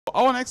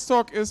Our next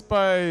talk is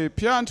by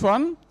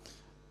Pierre-Antoine,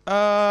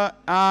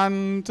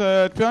 and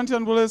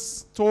Pierre-Antoine will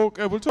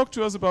talk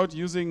to us about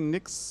using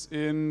Nix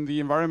in the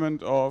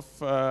environment of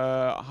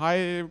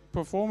high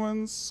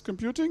performance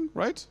computing,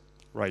 right?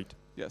 Right.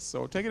 Yes,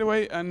 so take it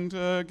away and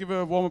give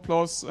a warm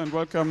applause and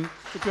welcome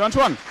to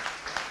Pierre-Antoine.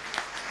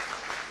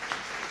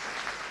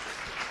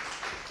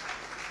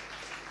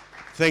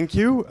 Thank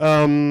you.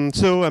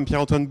 So I'm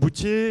Pierre-Antoine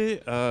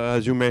Bouttier.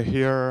 As you may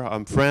hear,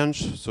 I'm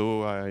French,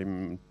 so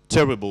I'm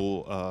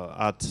terrible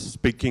at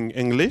speaking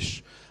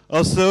English.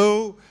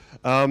 Also,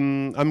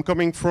 I'm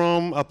coming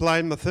from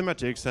applied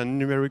mathematics and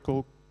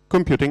numerical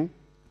computing.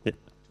 Yeah.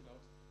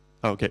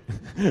 Okay.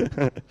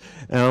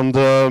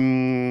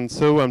 And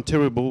so I'm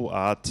terrible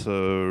at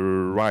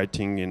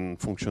writing in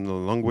functional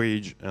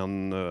language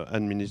and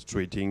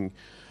administrating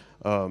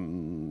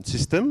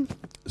system.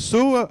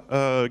 So,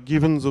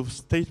 given those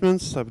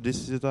statements, I've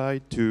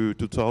decided to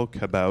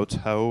talk about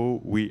how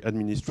we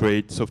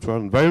administrate software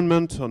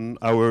environment on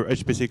our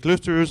HPC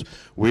clusters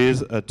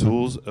with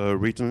tools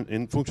written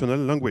in functional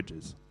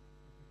languages.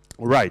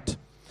 Right.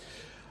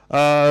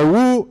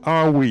 Who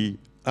are we?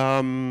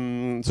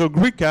 So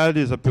GRICAD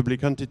is a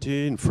public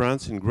entity in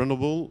France, in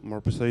Grenoble, more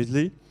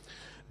precisely,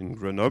 in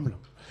Grenoble.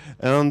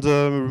 And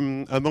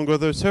among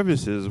other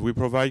services, we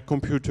provide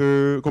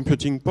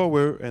computing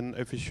power and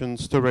efficient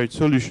storage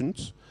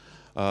solutions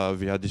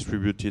via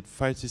distributed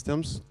file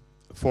systems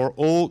for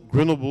all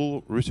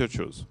Grenoble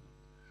researchers.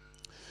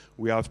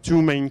 We have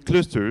two main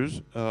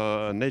clusters,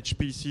 an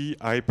HPC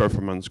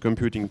high-performance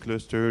computing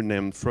cluster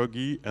named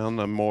Froggy and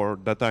a more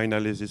data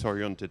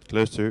analysis-oriented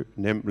cluster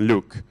named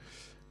Luke.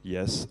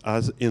 Yes,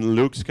 as in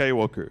Luke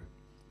Skywalker.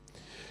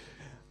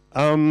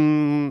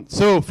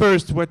 So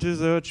first, what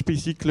is a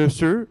HPC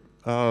cluster?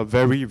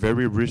 Very,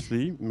 very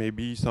briefly,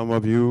 maybe some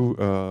of you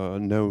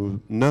know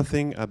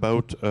nothing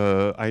about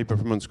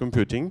high-performance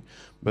computing,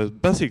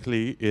 but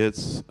basically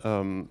it's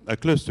a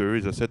cluster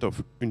is a set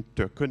of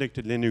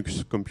interconnected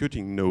Linux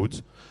computing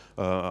nodes.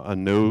 A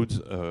node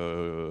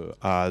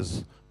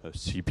has a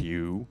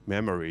CPU,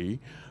 memory,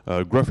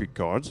 graphic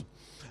cards,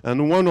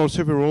 and one or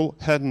several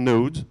head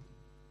nodes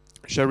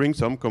sharing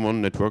some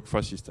common network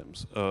file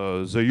systems.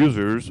 The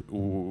users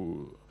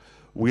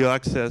will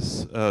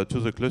access to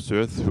the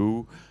cluster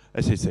through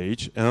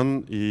SSH,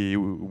 and he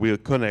will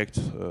connect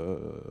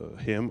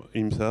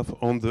himself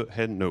on the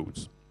head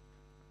nodes.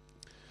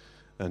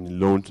 And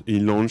he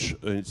launch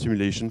a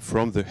simulation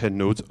from the head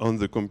nodes on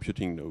the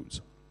computing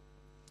nodes.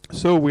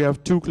 So we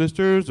have two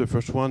clusters. The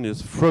first one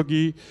is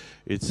Froggy.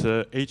 It's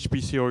a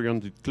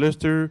HPC-oriented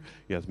cluster.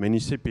 It has many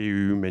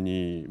CPU,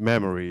 many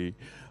memory.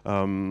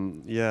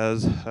 He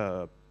has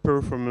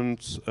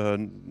performance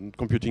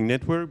computing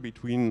network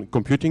between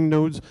computing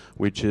nodes,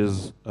 which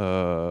is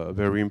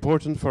very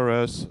important for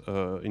us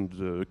in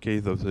the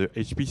case of the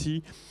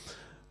HPC.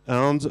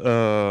 And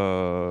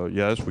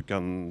yes, we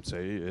can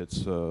say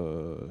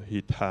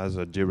it has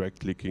a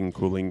direct leaking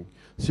cooling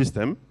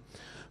system,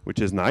 which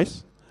is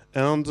nice.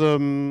 And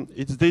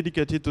it's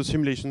dedicated to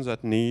simulations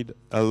that need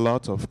a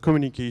lot of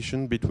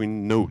communication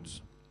between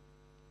nodes.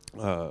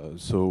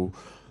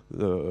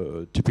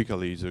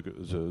 Typically,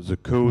 the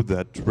code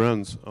that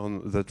run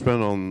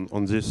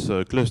on this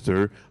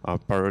cluster are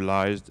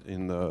parallelized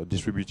in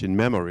distributed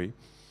memory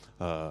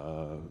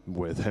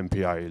with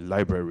MPI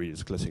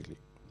libraries classically.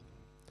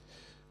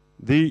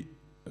 The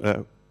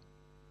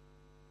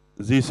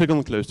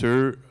second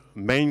cluster,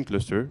 main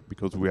cluster,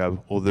 because we have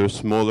other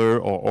smaller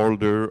or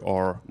older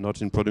or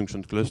not in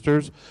production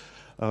clusters,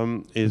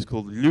 is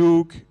called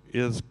Luke.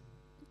 Is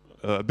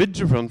a bit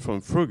different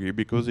from Froggy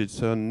because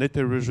it's an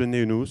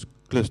heterogeneous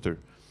cluster.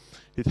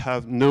 It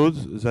has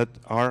nodes that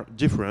are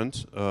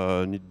different,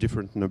 need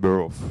different number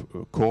of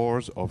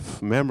cores,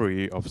 of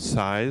memory, of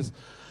size.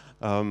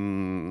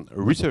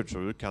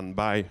 Researchers can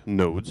buy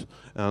nodes,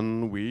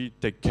 and we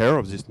take care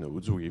of these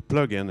nodes. We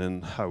plug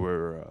in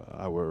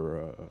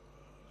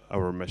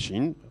our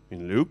machine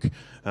in Luke,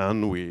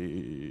 and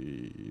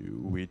we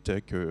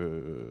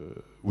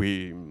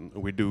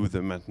do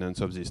the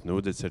maintenance of these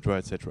nodes, etc.,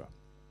 etc.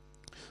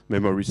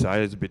 Memory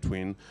size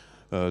between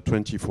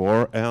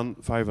 24 and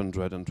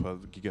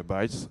 512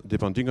 gigabytes,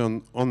 depending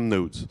on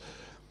nodes.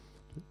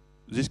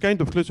 This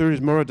kind of cluster is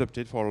more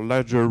adapted for a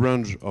larger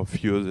range of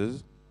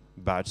uses: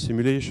 batch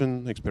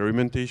simulation,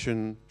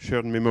 experimentation,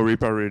 shared memory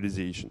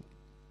parallelization.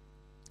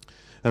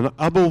 And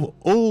above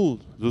all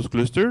those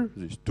clusters,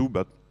 these two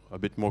but a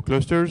bit more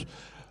clusters,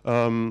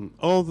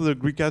 all the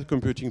GRICAD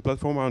computing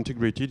platforms are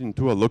integrated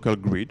into a local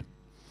grid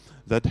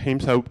that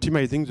aims at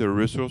optimizing the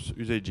resource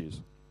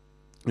usages.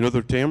 In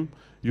other terms,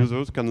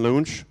 users can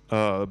launch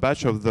a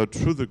batch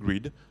through the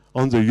grid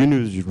on the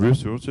unused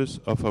resources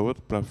of our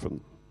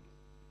platform.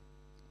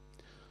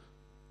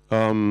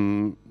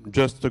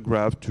 Just a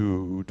graph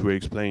to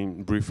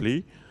explain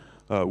briefly.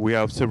 We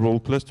have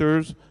several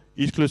clusters.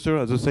 Each cluster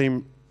has the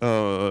same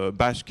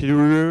batch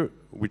scheduler,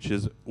 which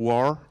is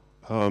WAR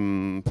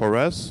for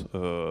us,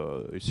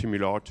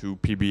 similar to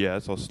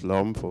PBS or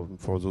SLUM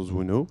for those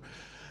who know.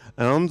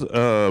 And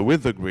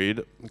with the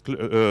grid,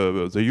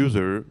 the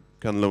user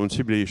can launch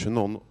simulation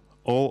on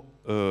all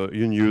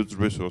unused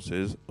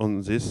resources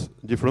on this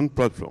different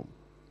platform.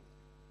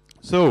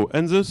 So,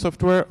 in the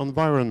software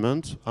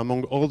environment,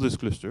 among all this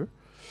cluster,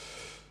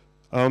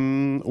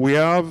 we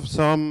have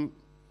some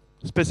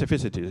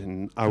specificities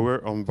in our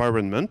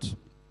environment.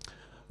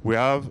 We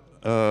have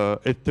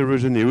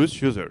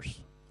heterogeneous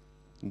users.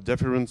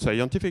 Different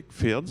scientific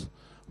fields.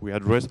 We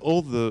address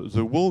all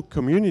the whole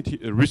community,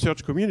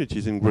 research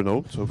communities in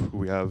Grenoble. So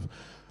we have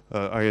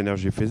high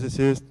energy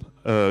physicists,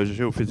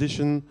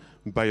 geophysicians,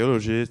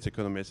 biologists,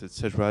 economists,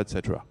 etc.,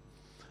 etc.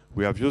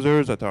 We have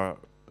users that are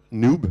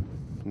noob,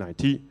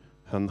 90,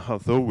 and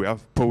although we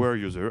have power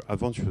user,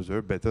 advanced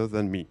user, better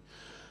than me.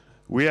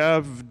 We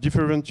have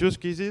different use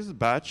cases,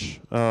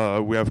 batch.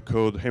 We have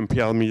code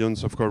MPL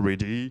millions of code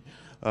ready.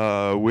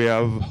 We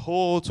have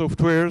whole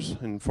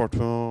softwares in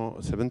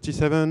Fortran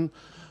 77.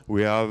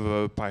 We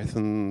have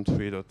Python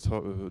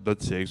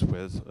 3.6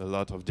 with a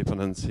lot of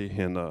dependency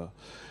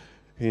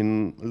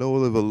in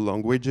low-level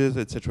languages,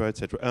 etc.,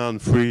 etc.,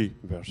 and free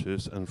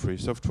versus free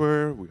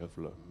software. We have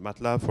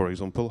MATLAB, for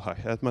example. I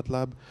had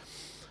MATLAB,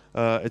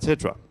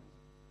 etc.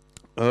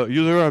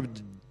 Users have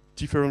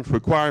different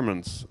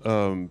requirements.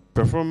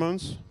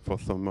 Performance for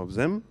some of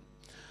them,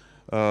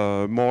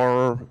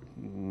 more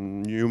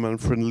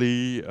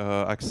human-friendly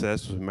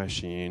access to the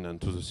machine and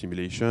to the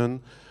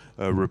simulation,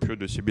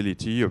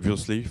 reproducibility,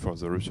 obviously, for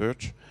the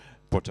research,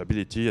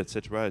 portability,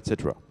 etc.,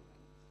 etc.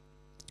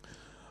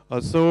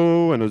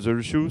 Also, another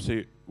issue,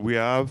 we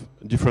have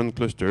different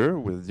clusters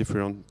with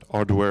different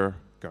hardware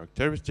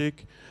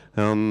characteristics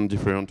and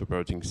different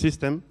operating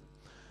system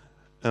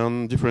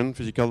and different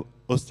physical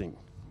hosting,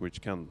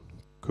 which can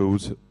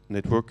cause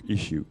network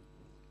issue.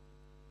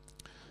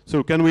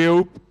 So can we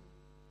hope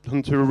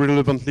answer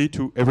relevantly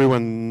to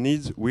everyone's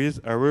needs with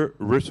our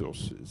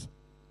resources?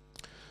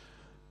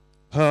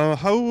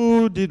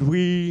 How did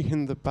we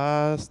in the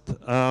past?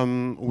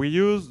 We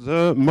use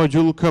the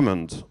module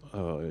command.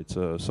 It's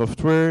a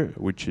software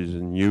which is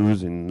in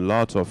use in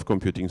lots of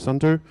computing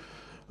center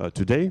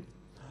today.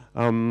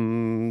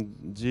 The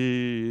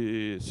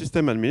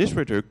system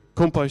administrator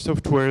compiles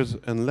softwares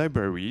and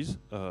libraries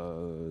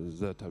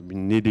that have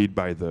been needed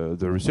by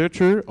the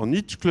researcher on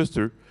each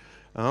cluster,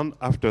 and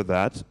after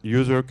that,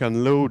 user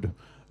can load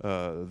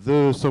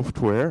the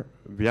software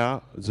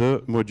via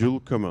the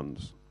module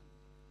commands.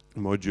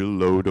 Module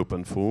load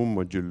OpenFOAM,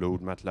 module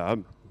load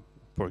MATLAB,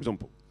 for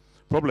example.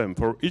 Problem,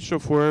 for each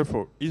software,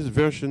 for each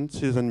version,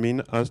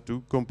 sysadmin has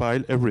to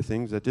compile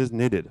everything that is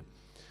needed.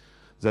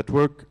 That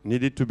work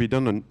needed to be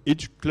done on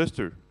each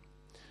cluster,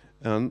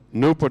 and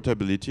no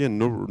portability and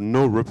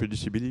no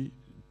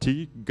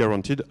reproducibility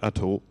guaranteed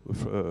at all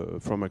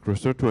from a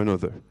cluster to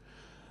another.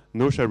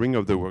 No sharing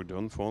of the work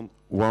done from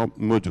one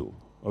module,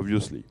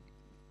 obviously.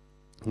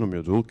 No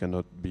module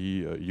cannot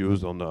be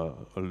used on a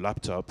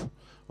laptop,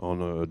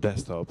 on a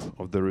desktop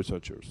of the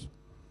researchers.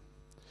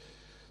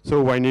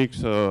 So why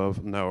Nix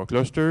now a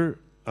cluster?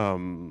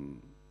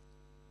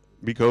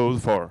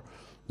 Because for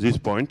this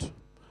point,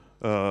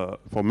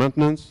 for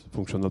maintenance,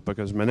 functional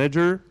package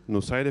manager, no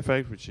side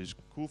effect, which is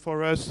cool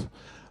for us.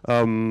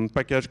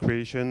 Package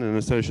creation and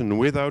installation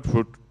without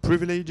root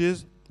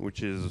privileges,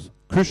 which is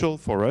crucial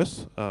for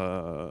us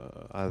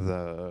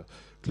as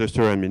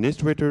cluster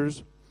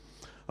administrators.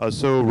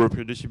 Also,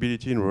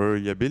 reproducibility and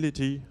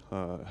reliability,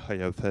 I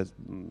have said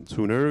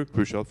sooner,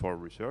 crucial for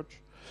research.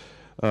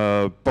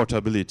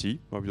 Portability,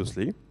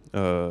 obviously.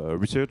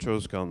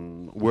 Researchers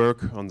can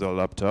work on their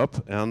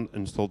laptop and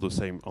install the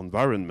same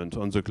environment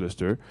on the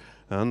cluster,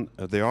 and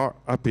they are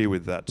happy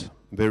with that,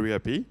 very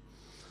happy.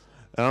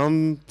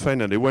 And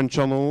finally, one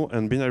channel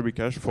and binary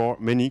cache for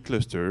many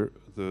clusters.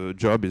 The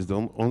job is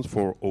done once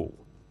for all.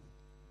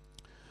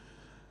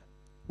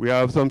 We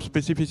have some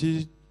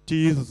specificities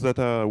that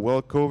are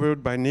well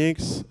covered by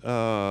Nix. We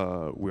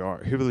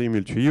are heavily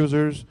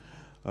multi-users.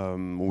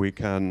 We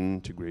can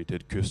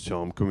integrate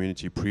custom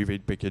community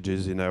private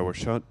packages in our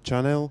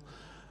channel.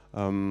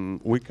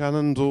 We can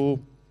handle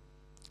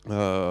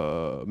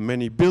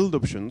many build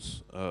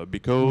options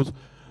because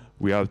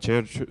we have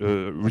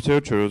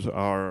researchers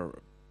are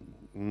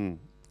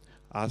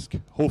asked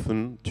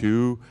often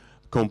to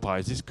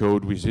compile this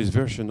code with this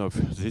version of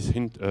this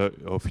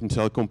of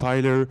Intel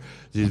compiler,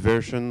 this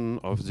version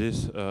of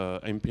this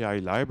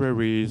MPI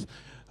libraries,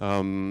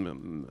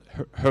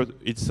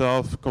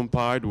 itself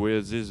compiled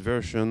with this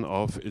version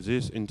of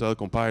this Intel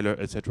compiler,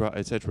 etc.,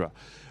 etc.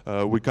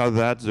 We call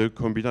that the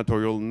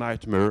combinatorial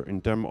nightmare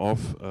in terms of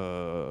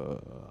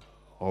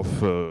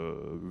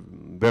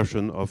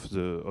version of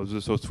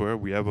the software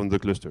we have on the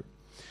cluster.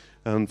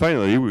 And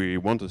finally, we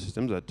want a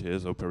system that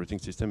is operating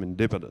system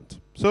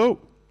independent. So,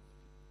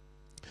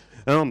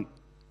 cherry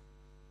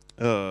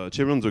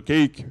on the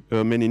cake,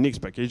 many Nix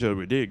packages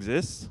already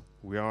exist.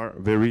 We are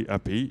very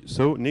happy.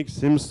 So Nix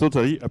seems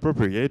totally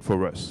appropriate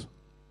for us.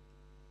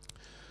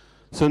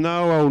 So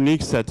now our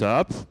Nix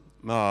setup,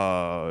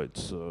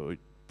 it's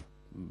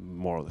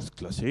more or less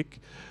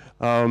classic.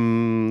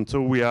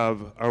 So we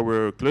have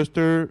our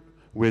cluster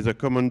with a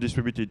common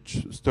distributed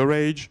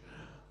storage.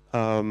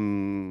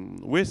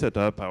 We set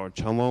up our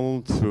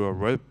channel through a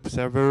web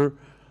server.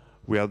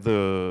 we have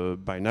the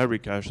binary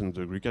cache and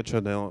the GRICAD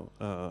channel,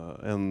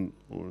 and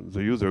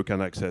the user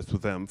can access to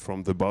them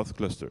from the both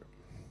cluster.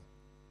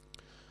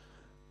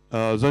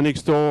 The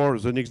Nix store,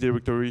 the Nix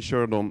directory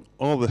shared on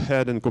all the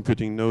head and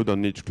computing node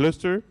on each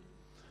cluster.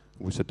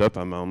 We set up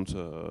amount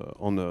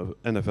on the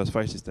NFS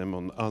file system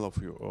on all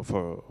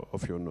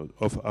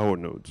of our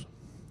nodes.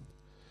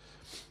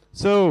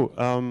 So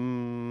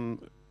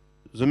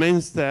the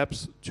main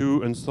steps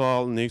to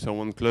install Nix on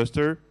one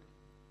cluster,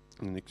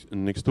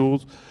 Nix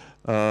tools.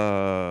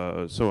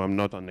 So I'm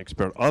not an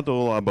expert at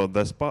all about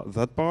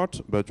that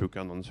part, but you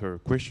can answer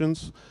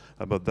questions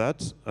about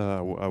that.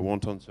 I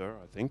won't answer,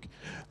 I think.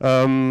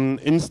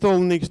 Install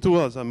Nix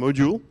tool as a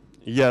module.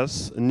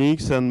 Yes,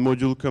 Nix and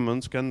module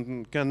commands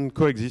can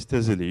coexist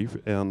easily,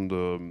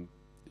 and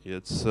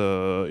it's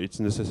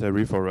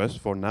necessary for us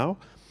for now.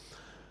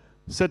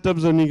 Set up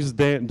the Nix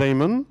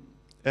daemon,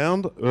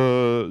 and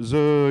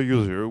the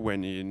user,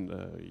 when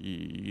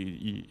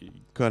he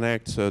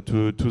connects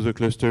to the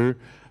cluster,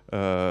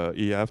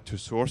 he have to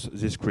source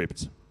this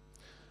script.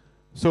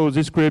 So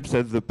this script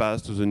sets the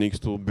path to the Nix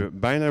tool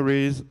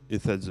binaries.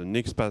 It sets the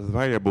Nix path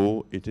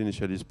variable. It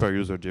initializes per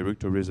user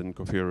directories and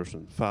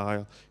configuration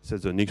file. It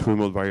sets the Nix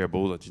remote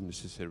variable that is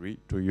necessary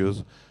to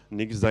use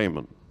Nix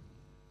daemon.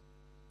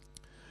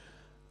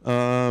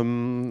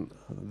 Then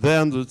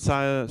the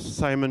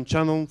Simon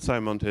channel.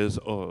 Simon is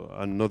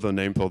another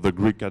name for the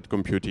GRICAD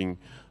computing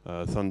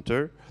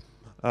center.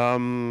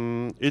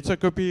 It's a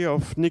copy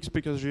of Nix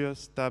PKGS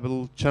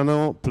stable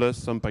channel plus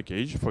some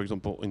package, for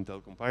example,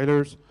 Intel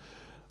compilers,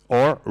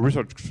 or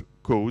research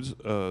codes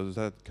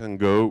that can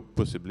go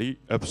possibly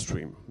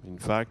upstream. In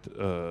fact,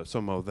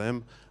 some of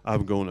them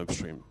have gone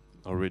upstream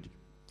already.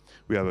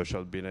 We have a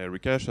short binary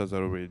cache, as I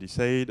already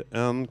said,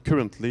 and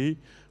currently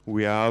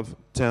we have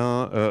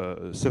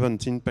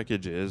 17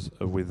 packages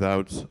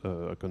without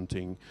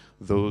counting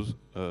those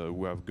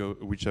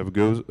which have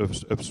gone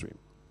upstream.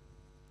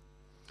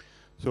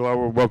 So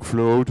our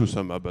workflow, to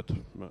sum up, but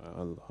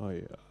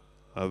I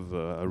have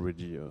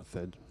already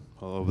said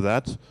all of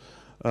that.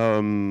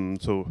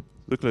 So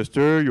the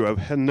cluster, you have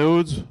head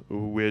nodes,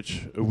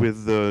 which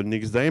with the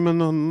Nix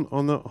daemon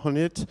on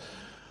it.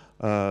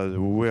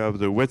 We have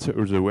the web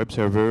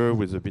server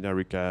with the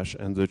binary cache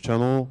and the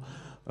channel.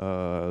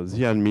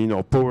 The admin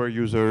or power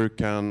user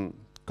can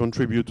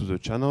contribute to the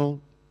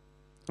channel.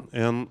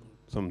 And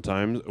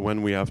sometimes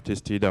when we have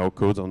tested our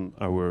code on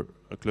our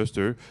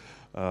cluster,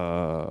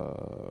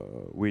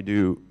 we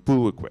do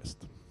pull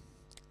request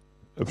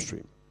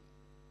upstream.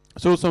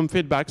 So some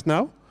feedbacks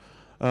now.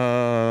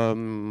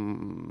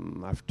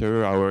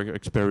 After our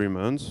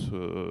experiments,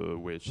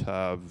 which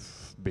have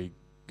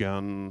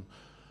begun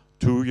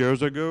 2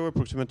 years ago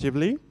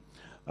approximately.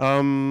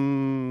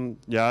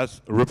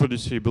 Yes,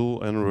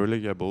 reproducible and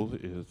reliable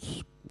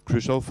is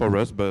crucial for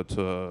us, but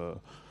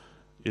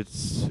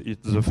it's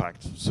a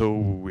fact. So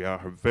we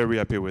are very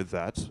happy with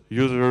that.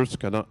 Users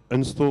can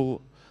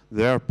install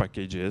their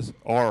packages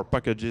or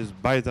packages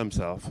by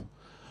themselves.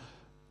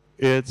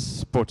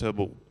 It's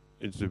portable.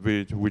 It's a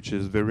bit which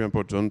is very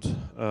important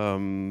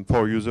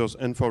for users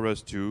and for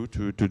us too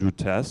to do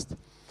tests.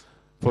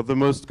 For the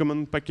most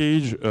common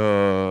package,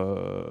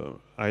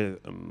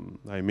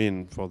 I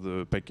mean for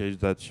the package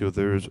that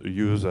users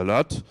use a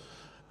lot,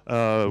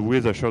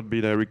 with a short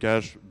binary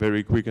cache,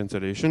 very quick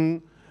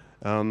installation.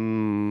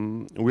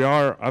 We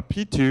are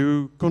happy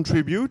to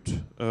contribute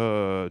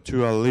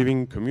to a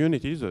living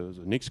community, the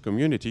Nix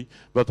community,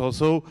 but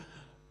also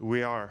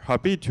we are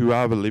happy to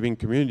have a living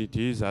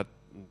community that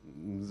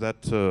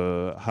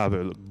have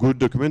a good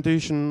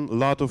documentation, a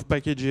lot of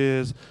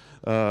packages,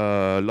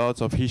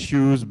 lots of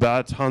issues,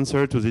 but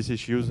answer to these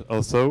issues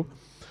also.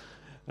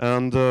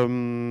 And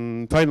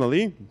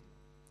finally,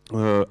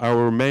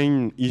 our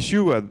main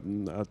issue at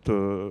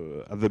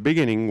the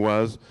beginning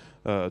was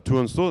to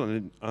install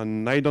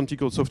an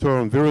identical software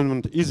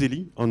environment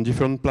easily on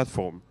different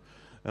platforms.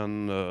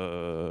 And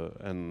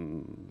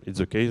it's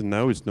the case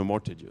now, it's no more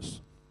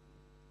tedious.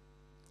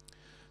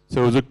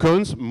 So the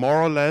cons,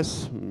 more or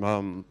less,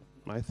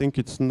 I think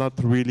it's not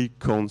really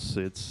cons,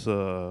 it's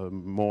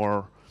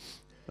more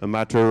a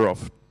matter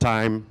of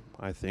time,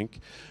 I think.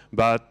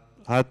 But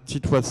as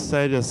it was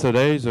said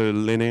yesterday, the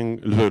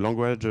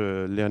language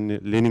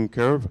learning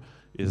curve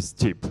is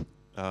steep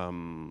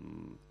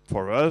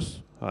for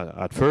us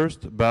at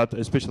first, but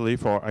especially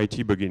for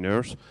IT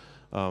beginners,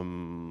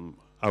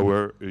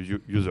 our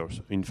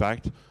users. In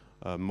fact,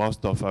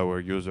 most of our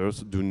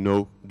users do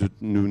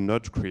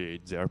not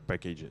create their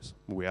packages.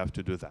 We have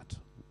to do that,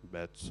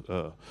 but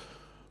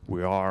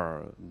we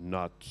are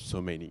not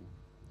so many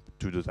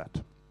to do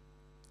that.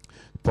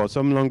 For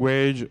some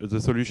language, the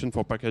solution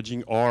for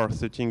packaging or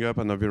setting up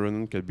an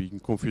environment can be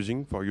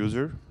confusing for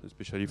users,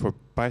 especially for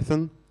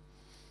Python.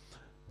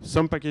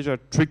 Some packages are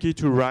tricky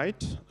to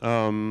write,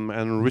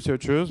 and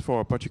researchers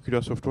for a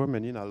particular software may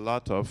need a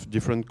lot of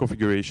different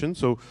configurations.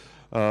 So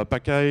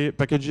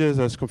packages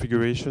as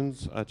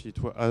configurations, as it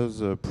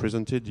was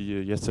presented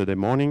yesterday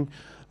morning,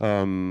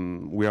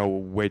 we are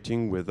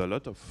waiting with a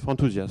lot of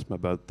enthusiasm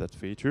about that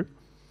feature.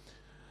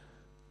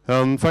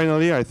 And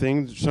finally, I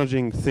think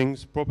changing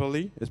things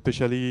properly,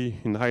 especially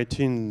in IT,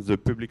 in the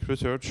public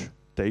research,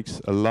 takes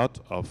a lot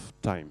of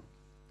time.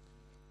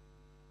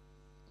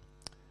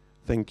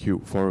 Thank you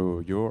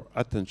for your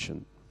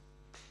attention.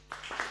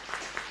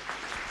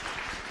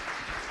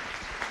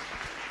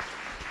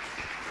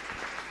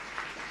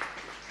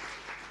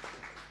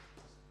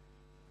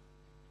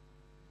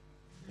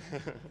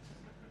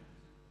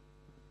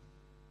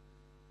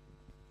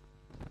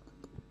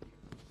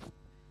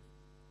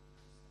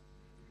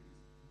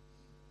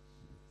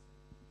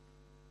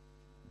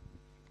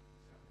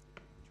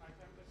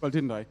 Well,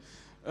 didn't I?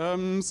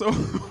 So,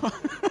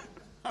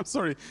 I'm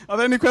sorry. Are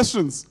there any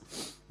questions?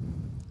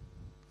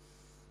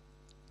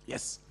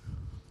 Yes.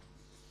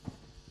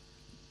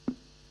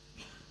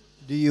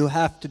 Do you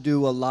have to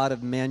do a lot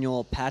of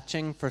manual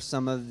patching for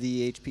some of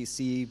the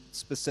HPC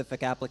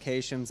specific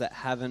applications that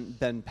haven't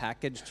been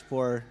packaged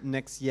for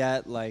Nix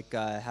yet, like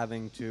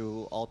having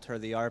to alter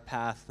the R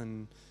path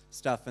and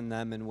stuff in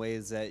them in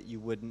ways that you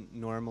wouldn't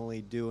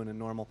normally do in a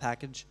normal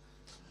package?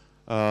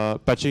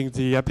 Patching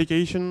the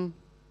application?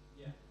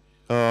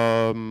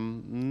 Yeah.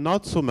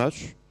 Not so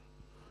much.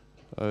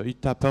 It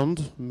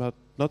happened, but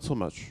not so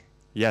much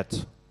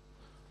yet.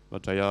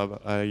 But I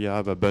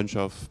have a bunch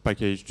of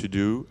packages to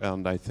do,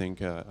 and I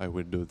think I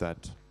will do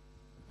that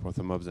for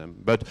some of them.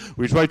 But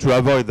we try to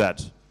avoid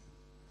that.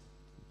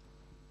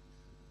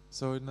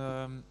 So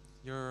in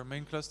your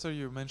main cluster,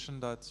 you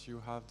mentioned that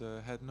you have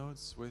the head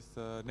nodes with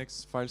the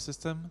Nix file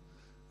system,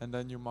 and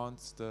then you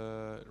mount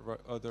the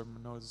other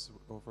nodes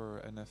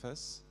over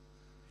NFS.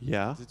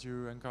 Yeah. Did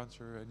you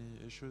encounter any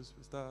issues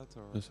with that?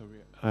 Or?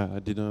 Sorry, I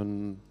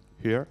didn't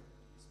hear.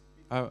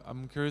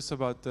 I'm curious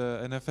about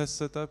the NFS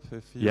setup,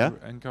 if you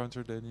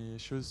encountered any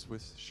issues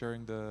with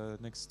sharing the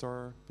Nix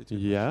store between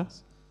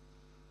machines.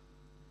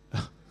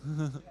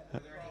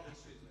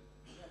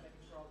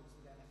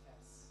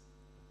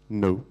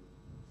 No.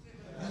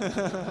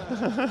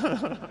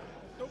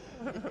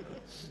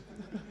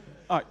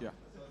 Yeah.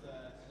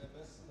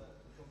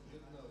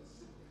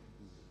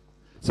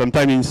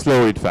 Sometimes it's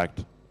slow, in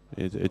fact.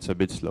 It's a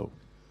bit slow.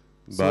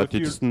 So but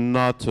it's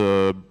not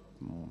a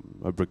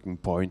breaking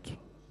point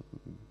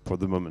for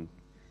the moment.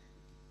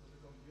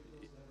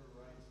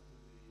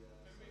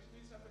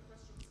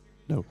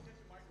 No.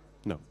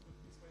 No.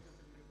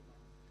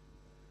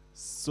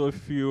 So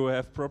if you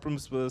have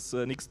problems with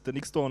the Nix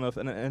store of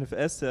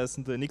NFS, there's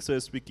in the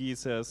NixOS wiki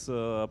there's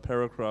a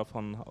paragraph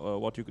on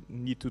what you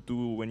need to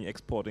do when you're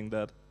exporting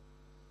that.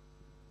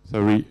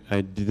 Sorry,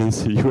 I didn't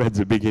see you at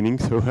the beginning,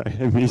 so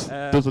I missed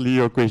totally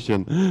your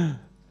question.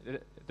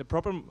 The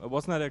problem,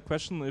 wasn't that a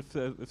question if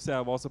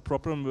there was a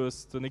problem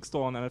with the Nix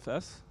store on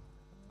NFS?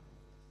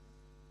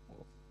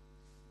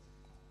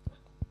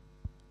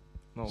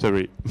 No.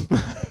 Sorry.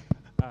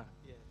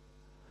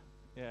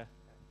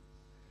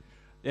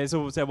 Yeah,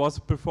 so there was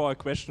before a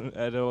question.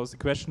 There was a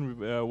question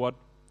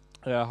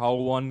how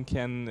one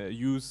can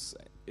use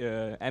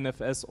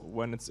NFS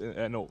when it's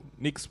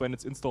Nix when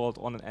it's installed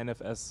on an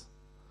NFS.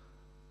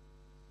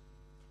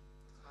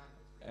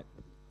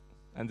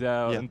 And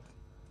there.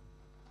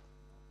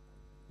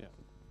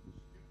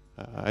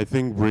 I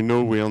think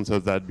Bruno will answer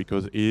that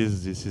because he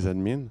is the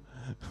sysadmin.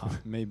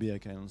 Maybe I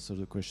can answer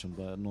the question,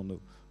 but I don't know.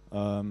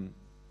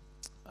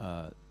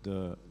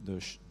 The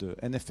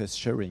NFS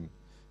sharing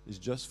is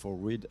just for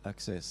read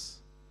access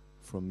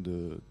from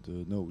the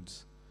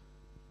nodes.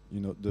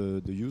 You know,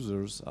 the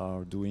users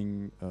are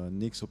doing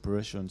Nix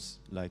operations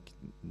like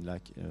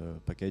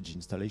package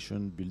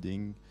installation,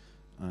 building,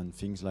 and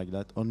things like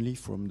that only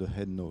from the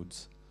head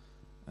nodes,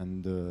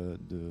 and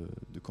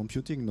the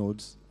computing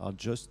nodes are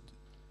just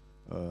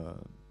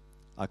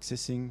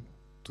accessing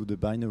to the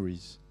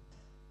binaries.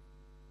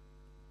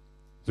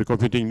 The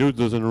computing node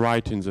doesn't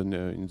write in the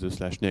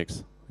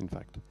 /nix, in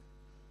fact.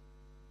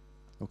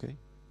 Okay,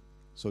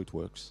 so it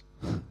works.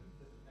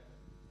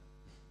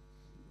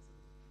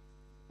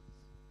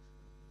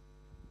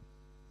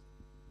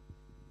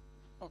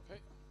 Okay,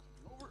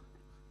 coming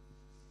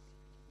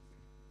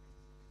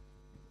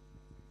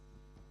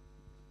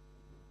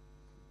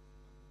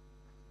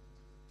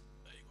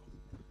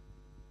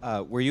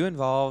over. Were you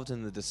involved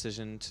in the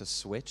decision to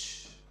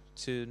switch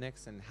to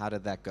Nix, and how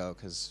did that go?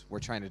 Because we're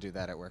trying to do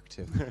that at work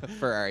too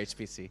for our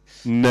HPC.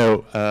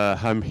 No,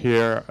 I'm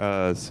here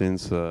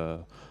since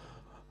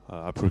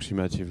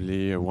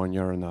approximately 1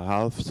 year and a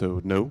half, so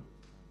no.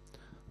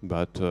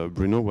 But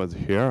Bruno was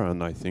here,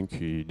 and I think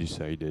he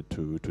decided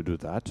to do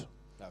that.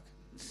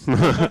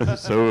 Okay.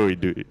 So we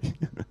do it.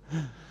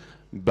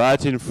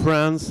 But in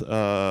France,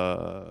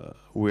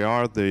 we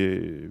are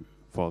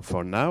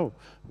for now,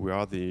 we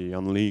are the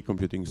only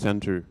computing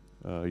center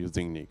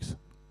using Nix.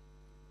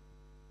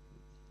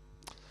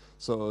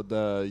 So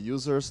the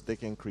users, they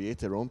can create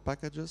their own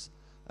packages.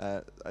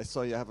 I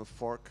saw you have a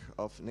fork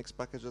of Nix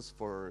packages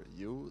for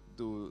you.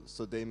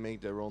 So they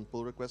make their own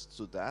pull requests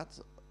to that,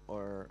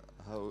 or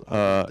how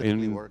does it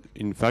typically work?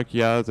 In fact,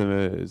 yeah,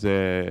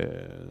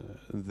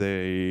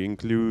 they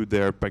include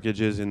their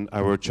packages in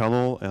our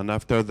channel, and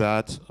after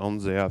that,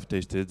 once they have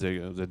tested,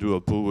 they do a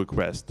pull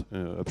request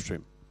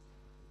upstream.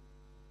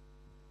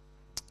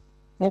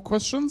 More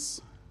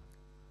questions?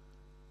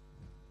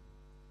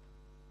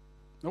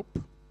 Nope.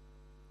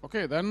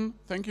 Okay, then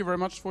thank you very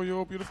much for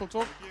your beautiful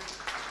talk.